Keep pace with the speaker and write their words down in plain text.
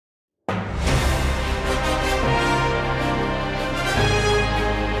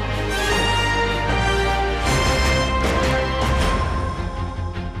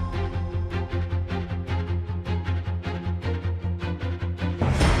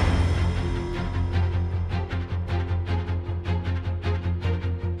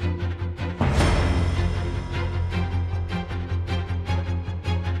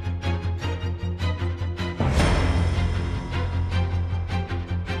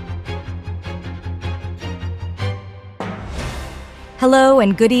Hello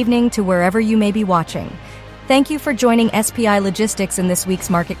and good evening to wherever you may be watching. Thank you for joining SPI Logistics in this week's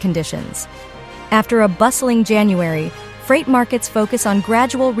market conditions. After a bustling January, freight markets focus on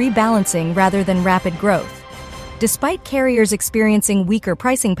gradual rebalancing rather than rapid growth. Despite carriers experiencing weaker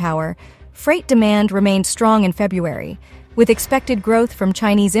pricing power, freight demand remained strong in February, with expected growth from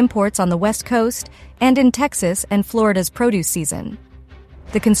Chinese imports on the West Coast and in Texas and Florida's produce season.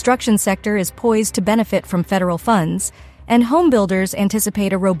 The construction sector is poised to benefit from federal funds, and home builders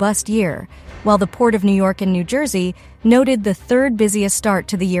anticipate a robust year, while the Port of New York and New Jersey noted the third busiest start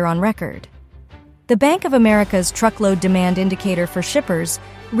to the year on record. The Bank of America's truckload demand indicator for shippers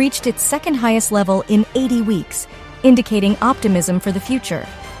reached its second highest level in 80 weeks, indicating optimism for the future.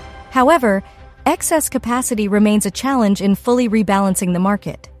 However, excess capacity remains a challenge in fully rebalancing the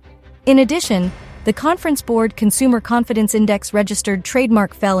market. In addition, the Conference Board Consumer Confidence Index registered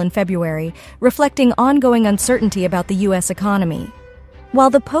trademark fell in February, reflecting ongoing uncertainty about the U.S. economy.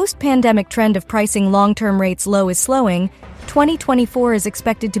 While the post-pandemic trend of pricing long-term rates low is slowing, 2024 is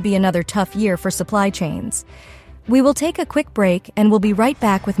expected to be another tough year for supply chains. We will take a quick break and we'll be right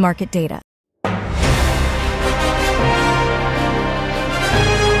back with market data.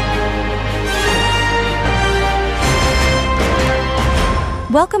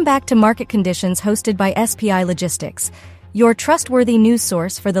 Welcome back to Market Conditions hosted by SPI Logistics, your trustworthy news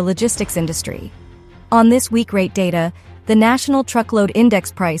source for the logistics industry. On this week rate data, the National Truckload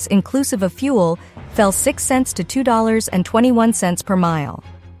Index price inclusive of fuel fell 6 cents to $2.21 per mile.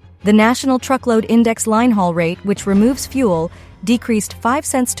 The National Truckload Index line haul rate, which removes fuel, decreased 5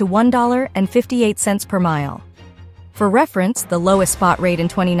 cents to $1.58 per mile. For reference, the lowest spot rate in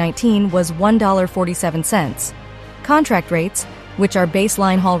 2019 was $1.47. Contract rates, which are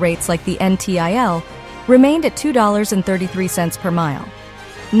baseline haul rates like the NTIL, remained at $2.33 per mile.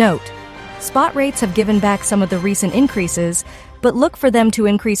 Note, spot rates have given back some of the recent increases, but look for them to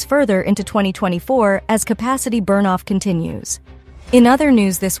increase further into 2024 as capacity burn-off continues. In other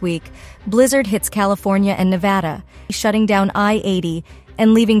news this week, blizzard hits California and Nevada, shutting down I-80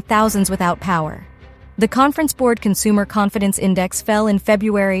 and leaving thousands without power. The Conference Board Consumer Confidence Index fell in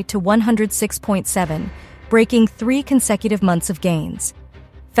February to 106.7, breaking 3 consecutive months of gains.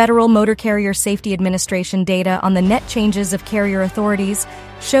 Federal Motor Carrier Safety Administration data on the net changes of carrier authorities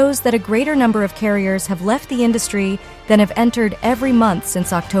shows that a greater number of carriers have left the industry than have entered every month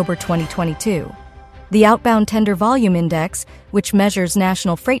since October 2022. The Outbound Tender Volume Index, which measures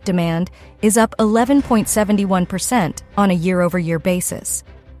national freight demand, is up 11.71% on a year-over-year basis.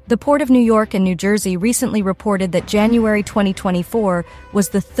 The Port of New York and New Jersey recently reported that January 2024 was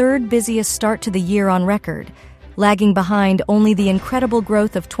the third busiest start to the year on record, lagging behind only the incredible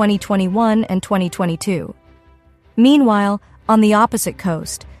growth of 2021 and 2022. Meanwhile, on the opposite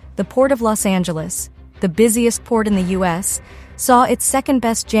coast, the Port of Los Angeles, the busiest port in the U.S., saw its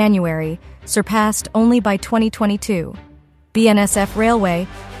second-best January, surpassed only by 2022. BNSF Railway,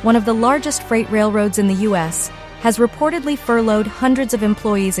 one of the largest freight railroads in the U.S., has reportedly furloughed hundreds of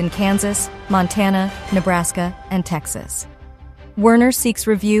employees in Kansas, Montana, Nebraska, and Texas. Werner seeks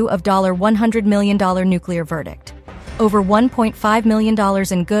review of $100 million nuclear verdict. Over $1.5 million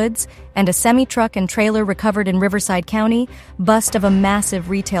in goods and a semi-truck and trailer recovered in Riverside County, bust of a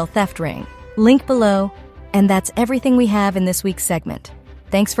massive retail theft ring. Link below. And that's everything we have in this week's segment.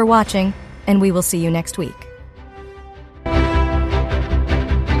 Thanks for watching, and we will see you next week.